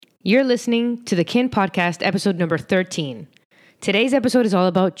You're listening to the Kin Podcast, episode number 13. Today's episode is all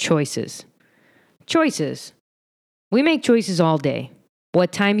about choices. Choices. We make choices all day.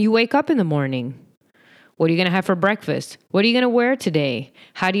 What time you wake up in the morning? What are you going to have for breakfast? What are you going to wear today?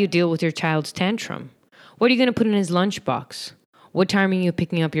 How do you deal with your child's tantrum? What are you going to put in his lunchbox? What time are you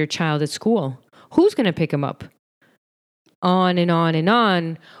picking up your child at school? Who's going to pick him up? On and on and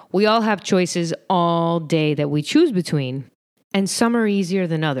on. We all have choices all day that we choose between. And some are easier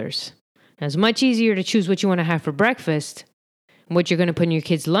than others. It's much easier to choose what you want to have for breakfast, what you're going to put in your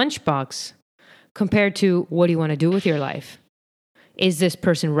kid's lunchbox, compared to what do you want to do with your life? Is this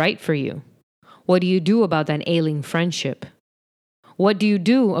person right for you? What do you do about that ailing friendship? What do you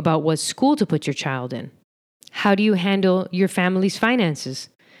do about what school to put your child in? How do you handle your family's finances?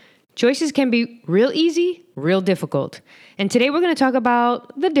 Choices can be real easy, real difficult. And today we're going to talk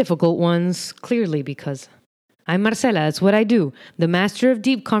about the difficult ones, clearly because I'm Marcela, that's what I do, the master of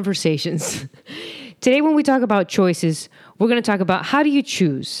deep conversations. Today when we talk about choices, we're going to talk about how do you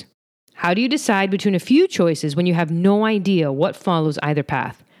choose? How do you decide between a few choices when you have no idea what follows either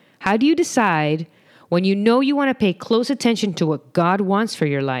path? How do you decide when you know you want to pay close attention to what God wants for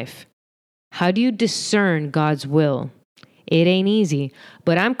your life? How do you discern God's will? It ain't easy,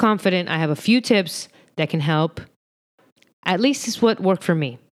 but I'm confident I have a few tips that can help. At least it's what worked for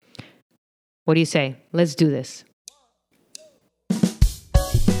me. What do you say? Let's do this.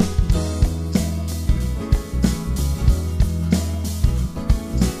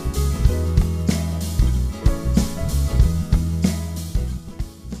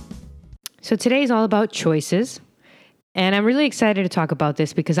 So today is all about choices. And I'm really excited to talk about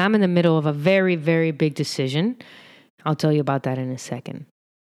this because I'm in the middle of a very, very big decision. I'll tell you about that in a second.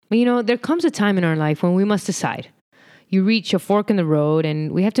 But there comes a time in our life when we must decide. You reach a fork in the road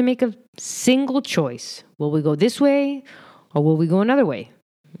and we have to make a single choice. Will we go this way or will we go another way?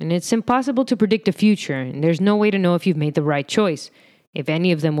 And it's impossible to predict the future, and there's no way to know if you've made the right choice. If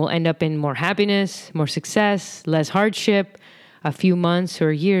any of them will end up in more happiness, more success, less hardship, a few months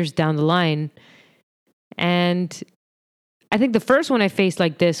or years down the line. And I think the first one I faced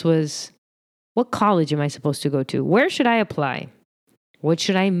like this was, what college am I supposed to go to? Where should I apply? What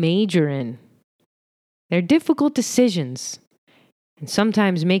should I major in? They're difficult decisions. And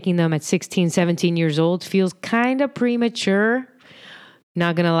sometimes making them at 16, 17 years old feels kind of premature.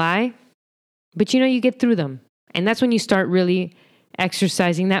 Not going to lie. But you get through them. And that's when you start really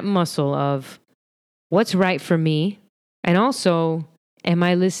exercising that muscle of what's right for me. And also, am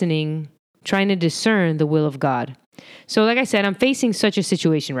I listening, trying to discern the will of God? So like I said, I'm facing such a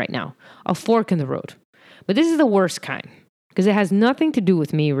situation right now, a fork in the road. But this is the worst kind because it has nothing to do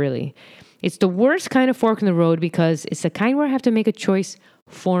with me, really. It's the worst kind of fork in the road because it's the kind where I have to make a choice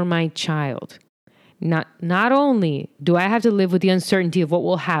for my child. Not only do I have to live with the uncertainty of what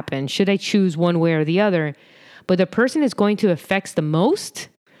will happen should I choose one way or the other, but the person it's going to affect the most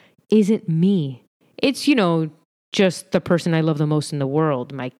isn't me. It's, just the person I love the most in the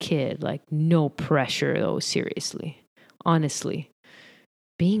world, my kid. Like, no pressure, though, seriously. Honestly.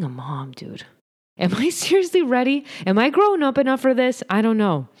 Being a mom, dude. Am I seriously ready? Am I grown up enough for this? I don't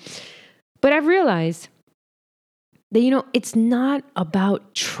know. But I've realized that, it's not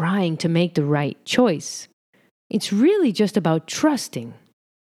about trying to make the right choice. It's really just about trusting.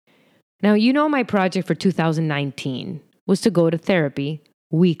 Now, my project for 2019 was to go to therapy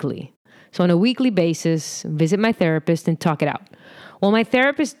weekly. So on a weekly basis, visit my therapist and talk it out. Well, my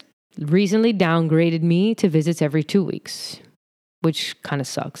therapist recently downgraded me to visits every 2 weeks, which kind of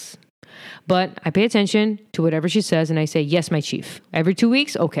sucks. But I pay attention to whatever she says and I say, yes, my chief. Every 2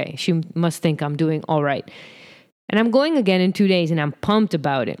 weeks? Okay, she must think I'm doing all right. And I'm going again in 2 days and I'm pumped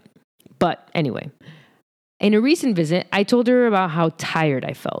about it. But anyway, in a recent visit, I told her about how tired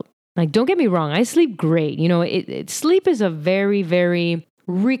I felt. Like, don't get me wrong, I sleep great. Sleep is a very, very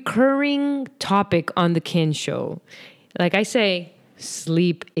recurring topic on the Kin Show. Like I say,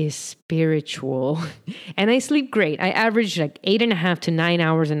 sleep is spiritual. And I sleep great. I average like 8.5 to 9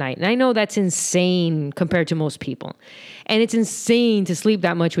 hours a night. And I know that's insane compared to most people. And it's insane to sleep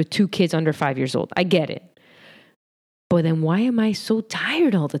that much with 2 kids under 5 years old. I get it. But then why am I so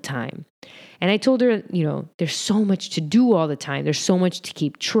tired all the time? And I told her, there's so much to do all the time. There's so much to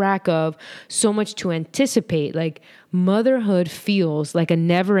keep track of, so much to anticipate. Like motherhood feels like a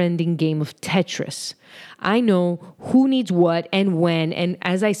never-ending game of Tetris. I know who needs what and when. And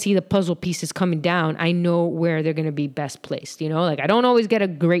as I see the puzzle pieces coming down, I know where they're going to be best placed. Like I don't always get a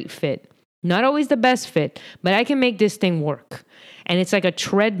great fit. Not always the best fit, but I can make this thing work. And it's like a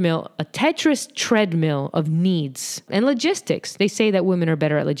treadmill, a Tetris treadmill of needs and logistics. They say that women are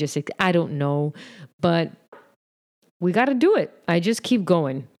better at logistics. I don't know, but we got to do it. I just keep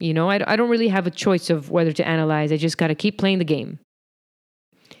going. I don't really have a choice of whether to analyze. I just got to keep playing the game.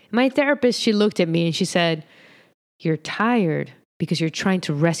 My therapist, she looked at me and she said, "You're tired because you're trying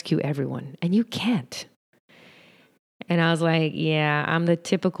to rescue everyone and you can't." And I was like, yeah, I'm the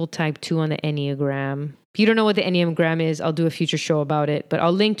typical type 2 on the Enneagram. If you don't know what the Enneagram is, I'll do a future show about it. But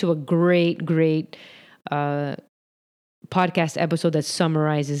I'll link to a great podcast episode that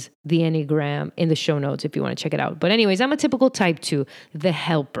summarizes the Enneagram in the show notes if you want to check it out. But anyways, I'm a typical type 2, the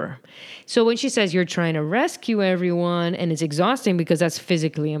helper. So when she says you're trying to rescue everyone, and it's exhausting because that's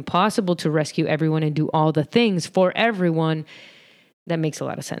physically impossible to rescue everyone and do all the things for everyone, that makes a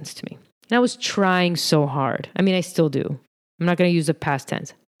lot of sense to me. And I was trying so hard. I mean, I still do. I'm not going to use the past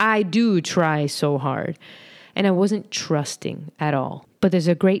tense. I do try so hard. And I wasn't trusting at all. But there's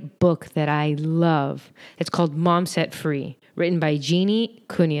a great book that I love. It's called Mom Set Free, written by Jeannie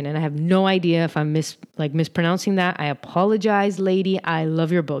Cunnion. And I have no idea if I'm mispronouncing that. I apologize, lady. I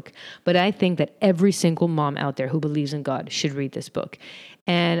love your book. But I think that every single mom out there who believes in God should read this book.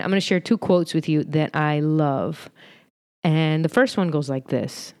 And I'm going to share 2 quotes with you that I love. And the first one goes like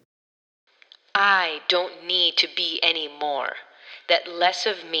this. "I don't need to be any more. That less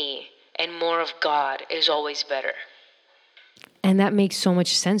of me and more of God is always better." And that makes so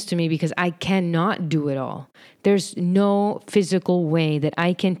much sense to me because I cannot do it all. There's no physical way that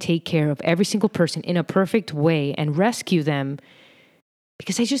I can take care of every single person in a perfect way and rescue them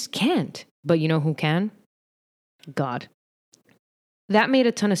because I just can't. But you know who can? God. That made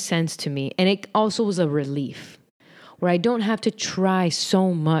a ton of sense to me. And it also was a relief where I don't have to try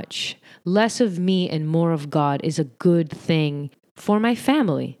so much. Less of me and more of God is a good thing for my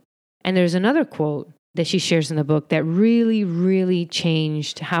family. And there's another quote that she shares in the book that really, really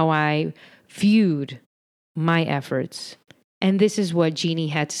changed how I viewed my efforts. And this is what Jeannie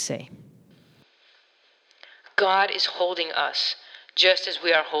had to say. "God is holding us just as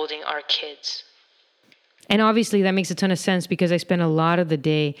we are holding our kids." And obviously that makes a ton of sense because I spend a lot of the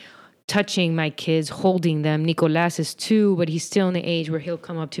day touching my kids, holding them. Nicolas is 2, but he's still in the age where he'll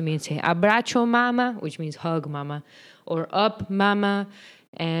come up to me and say, "Abracho, mama," which means hug, mama, or "up, mama."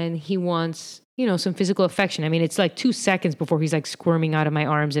 And he wants, some physical affection. I mean, it's like 2 seconds before he's like squirming out of my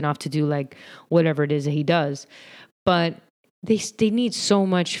arms and off to do like whatever it is that he does. But they need so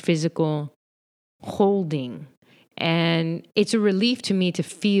much physical holding. And it's a relief to me to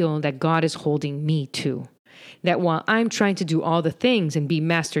feel that God is holding me too. That while I'm trying to do all the things and be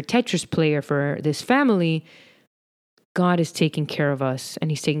master Tetris player for this family, God is taking care of us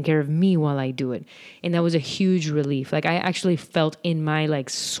and he's taking care of me while I do it. And that was a huge relief. Like I actually felt in my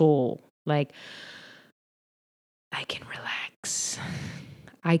soul, like I can relax.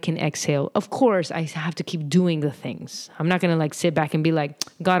 I can exhale. Of course, I have to keep doing the things. I'm not going to sit back and be like,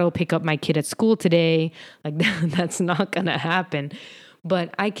 God will pick up my kid at school today. That's not going to happen.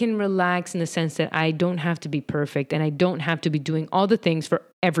 But I can relax in the sense that I don't have to be perfect and I don't have to be doing all the things for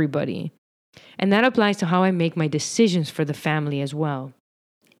everybody. And that applies to how I make my decisions for the family as well.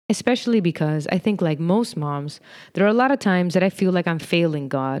 Especially because I think like most moms, there are a lot of times that I feel like I'm failing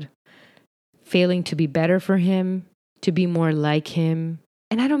God, failing to be better for him, to be more like him.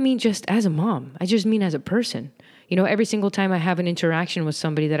 And I don't mean just as a mom. I just mean as a person. Every single time I have an interaction with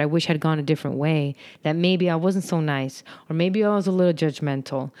somebody that I wish had gone a different way, that maybe I wasn't so nice, or maybe I was a little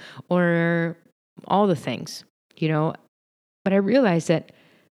judgmental, or all the things, But I realized that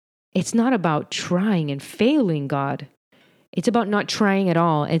it's not about trying and failing God. It's about not trying at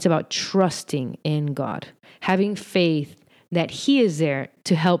all. It's about trusting in God, having faith that he is there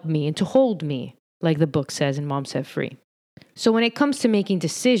to help me and to hold me, like the book says in Mom Set Free. So when it comes to making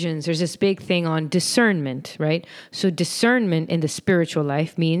decisions, there's this big thing on discernment, right? So discernment in the spiritual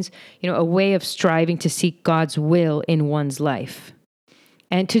life means, a way of striving to seek God's will in one's life.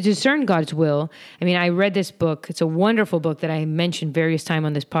 And to discern God's will, I read this book. It's a wonderful book that I mentioned various times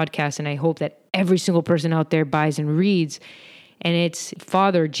on this podcast, and I hope that every single person out there buys and reads. And it's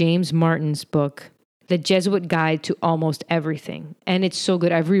Father James Martin's book, The Jesuit Guide to Almost Everything. And it's so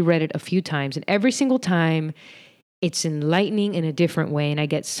good. I've reread it a few times, and every single time it's enlightening in a different way, and I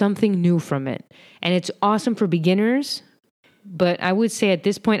get something new from it. And it's awesome for beginners, but I would say at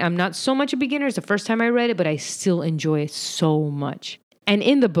this point, I'm not so much a beginner. It's the first time I read it, but I still enjoy it so much. And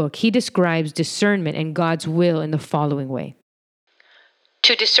in the book, he describes discernment and God's will in the following way.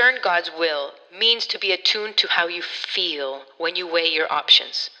 To discern God's will means to be attuned to how you feel when you weigh your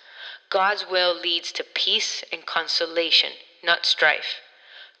options. God's will leads to peace and consolation, not strife.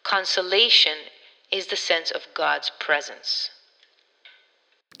 Consolation is the sense of God's presence.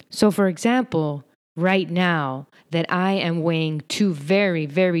 So, for example, right now that I am weighing 2 very,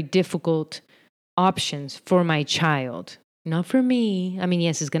 very difficult options for my child. Not for me. I mean,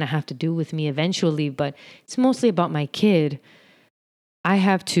 yes, it's going to have to do with me eventually, but it's mostly about my kid. I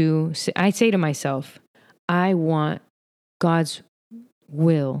say to myself, I want God's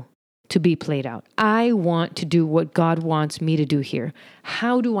will to be played out. I want to do what God wants me to do here.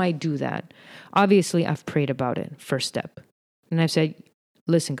 How do I do that? Obviously, I've prayed about it, first step. And I've said,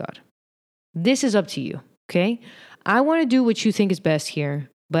 listen, God, this is up to you, okay? I want to do what you think is best here,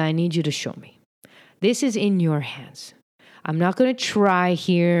 but I need you to show me. This is in your hands. I'm not going to try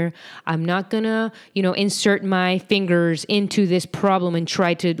here. I'm not going to, insert my fingers into this problem and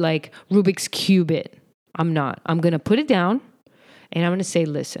try to like Rubik's Cube it. I'm not. I'm going to put it down and I'm going to say,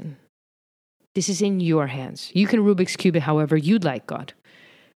 listen, this is in your hands. You can Rubik's Cube it however you'd like, God.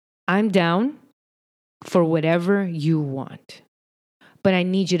 I'm down for whatever you want, but I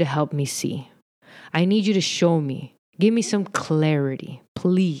need you to help me see. I need you to show me. Give me some clarity,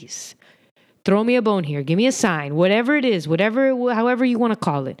 please. Throw me a bone here. Give me a sign, whatever it is, however you want to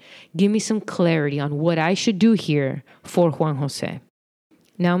call it. Give me some clarity on what I should do here for Juan Jose.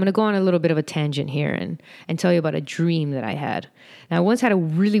 Now I'm going to go on a little bit of a tangent here and tell you about a dream that I had. Now, I once had a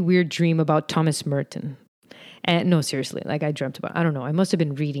really weird dream about Thomas Merton. And no, seriously, like I dreamt about, I don't know. I must have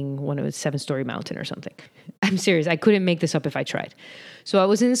been reading one of his 7-Story Mountain or something. I'm serious. I couldn't make this up if I tried. So I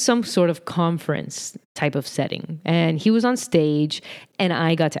was in some sort of conference type of setting and he was on stage and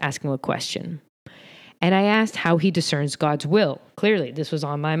I got to ask him a question. And I asked how he discerns God's will. Clearly, this was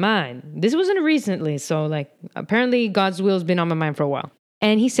on my mind. This wasn't recently. So like apparently God's will has been on my mind for a while.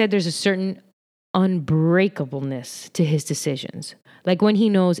 And he said there's a certain unbreakableness to his decisions. Like when he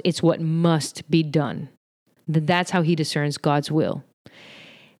knows it's what must be done. That's how he discerns God's will.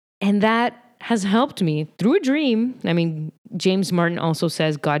 And that has helped me through a dream. I mean, James Martin also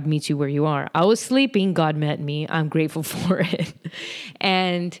says, God meets you where you are. I was sleeping, God met me. I'm grateful for it.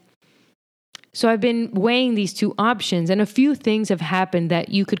 And so I've been weighing these two options and a few things have happened that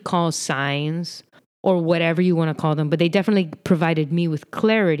you could call signs or whatever you want to call them, but they definitely provided me with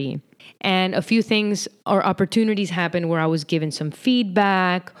clarity. And a few things or opportunities happened where I was given some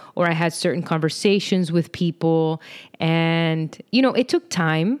feedback or I had certain conversations with people. And, it took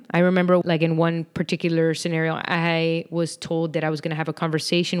time. I remember like in one particular scenario, I was told that I was going to have a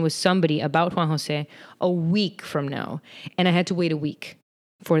conversation with somebody about Juan Jose a week from now. And I had to wait a week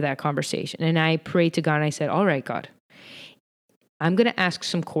for that conversation. And I prayed to God and I said, all right, God, I'm going to ask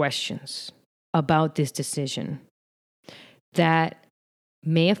some questions about this decision that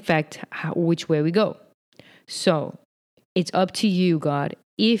may affect which way we go. So it's up to you, God,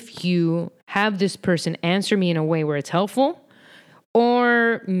 if you have this person answer me in a way where it's helpful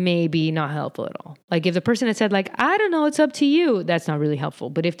or maybe not helpful at all. Like if the person had said like, I don't know, it's up to you, that's not really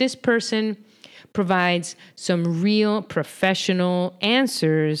helpful. But if this person provides some real professional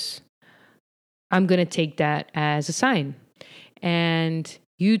answers, I'm going to take that as a sign. And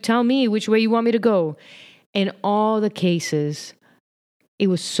you tell me which way you want me to go. In all the cases, it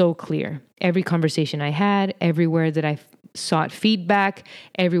was so clear. Every conversation I had, everywhere that I sought feedback,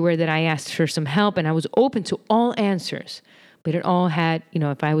 everywhere that I asked for some help, and I was open to all answers. But it all had,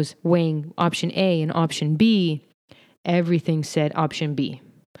 if I was weighing option A and option B, everything said option B.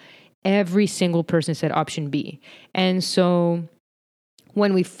 Every single person said option B. And so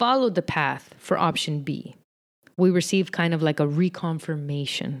when we followed the path for option B, we received kind of like a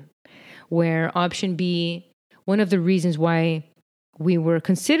reconfirmation where option B, one of the reasons why we were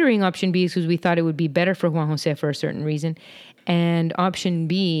considering option B is because we thought it would be better for Juan Jose for a certain reason. And option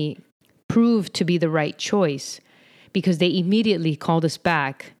B proved to be the right choice because they immediately called us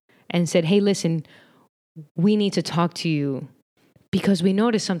back and said, hey, listen, we need to talk to you because we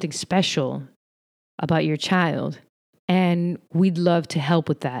noticed something special about your child and we'd love to help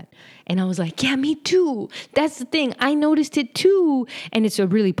with that. And I was like, yeah, me too. That's the thing. I noticed it too. And it's a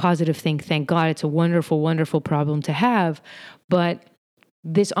really positive thing. Thank God. It's a wonderful, wonderful problem to have. But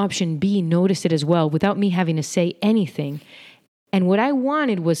this option B noticed it as well without me having to say anything. And what I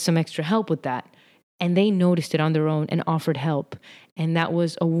wanted was some extra help with that. And they noticed it on their own and offered help. And that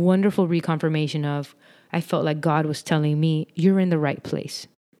was a wonderful reconfirmation of, I felt like God was telling me, you're in the right place.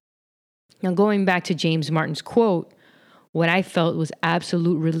 Now, going back to James Martin's quote, what I felt was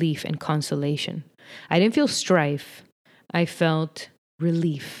absolute relief and consolation. I didn't feel strife. I felt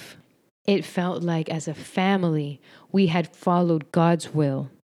relief. It felt like as a family, we had followed God's will.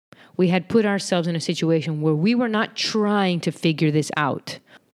 We had put ourselves in a situation where we were not trying to figure this out.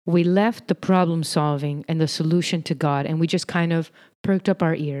 We left the problem solving and the solution to God, and we just kind of perked up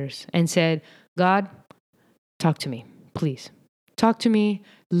our ears and said, God, talk to me, please. Talk to me,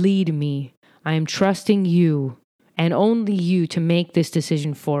 lead me. I am trusting you and only you to make this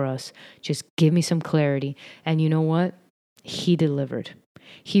decision for us. Just give me some clarity. And you know what? He delivered.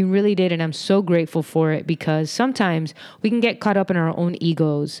 He really did. And I'm so grateful for it, because sometimes we can get caught up in our own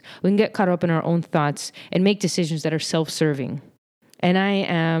egos. We can get caught up in our own thoughts and make decisions that are self-serving. And I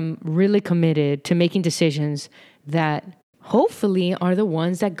am really committed to making decisions that hopefully are the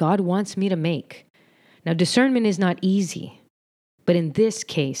ones that God wants me to make. Now, discernment is not easy, but in this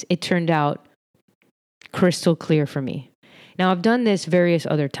case, it turned out crystal clear for me. Now, I've done this various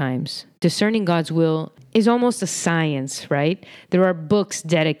other times. Discerning God's will is almost a science, right? There are books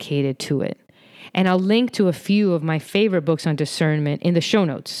dedicated to it. And I'll link to a few of my favorite books on discernment in the show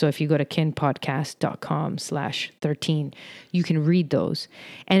notes. So if you go to kinpodcast.com/13, you can read those.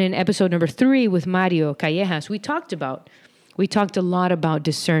 And in episode number 3 with Mario Callejas, we talked a lot about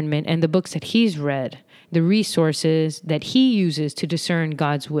discernment and the books that he's read, the resources that he uses to discern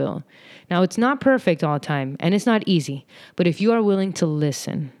God's will. Now, it's not perfect all the time, and it's not easy. But if you are willing to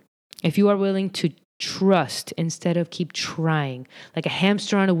listen, if you are willing to trust instead of keep trying, like a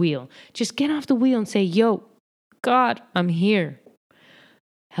hamster on a wheel, just get off the wheel and say, yo, God, I'm here.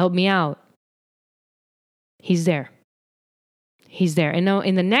 Help me out. He's there. He's there. And now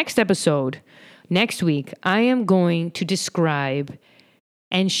in the next episode, next week, I am going to describe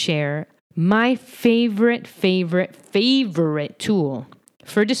and share my favorite tool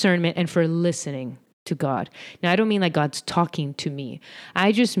for discernment and for listening to God. Now, I don't mean like God's talking to me.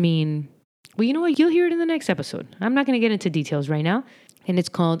 I just mean, well, you know what? You'll hear it in the next episode. I'm not going to get into details right now. And it's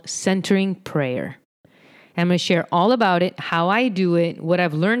called centering prayer. And I'm going to share all about it, how I do it, what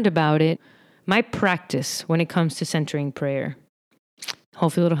I've learned about it, my practice when it comes to centering prayer.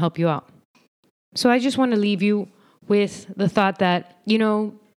 Hopefully it'll help you out. So I just want to leave you with the thought that,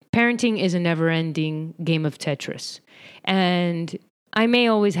 parenting is a never-ending game of Tetris. And I may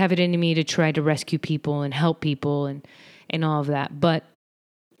always have it in me to try to rescue people and help people and all of that. But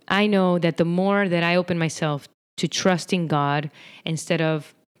I know that the more that I open myself to trusting God instead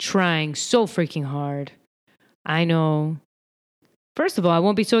of trying so freaking hard, I know, first of all, I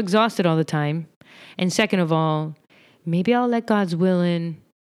won't be so exhausted all the time. And second of all, maybe I'll let God's will in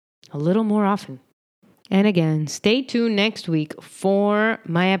a little more often. And again, stay tuned next week for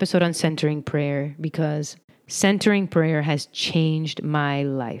my episode on centering prayer, because centering prayer has changed my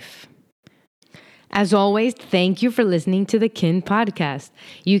life. As always, thank you for listening to the Kin Podcast.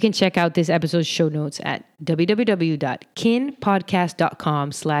 You can check out this episode's show notes at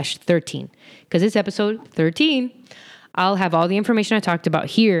www.kinpodcast.com/13, because it's episode 13. I'll have all the information I talked about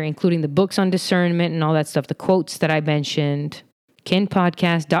here, including the books on discernment and all that stuff, the quotes that I mentioned,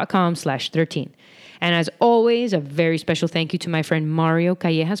 kinpodcast.com/13. And as always, a very special thank you to my friend Mario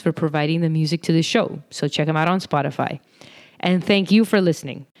Callejas for providing the music to the show. So check him out on Spotify. And thank you for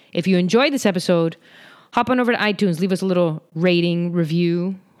listening. If you enjoyed this episode, hop on over to iTunes, leave us a little rating,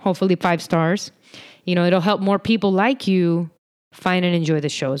 review, hopefully 5 stars. It'll help more people like you find and enjoy the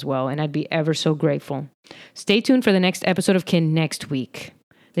show as well. And I'd be ever so grateful. Stay tuned for the next episode of Kin next week.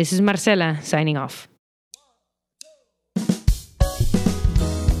 This is Marcela signing off.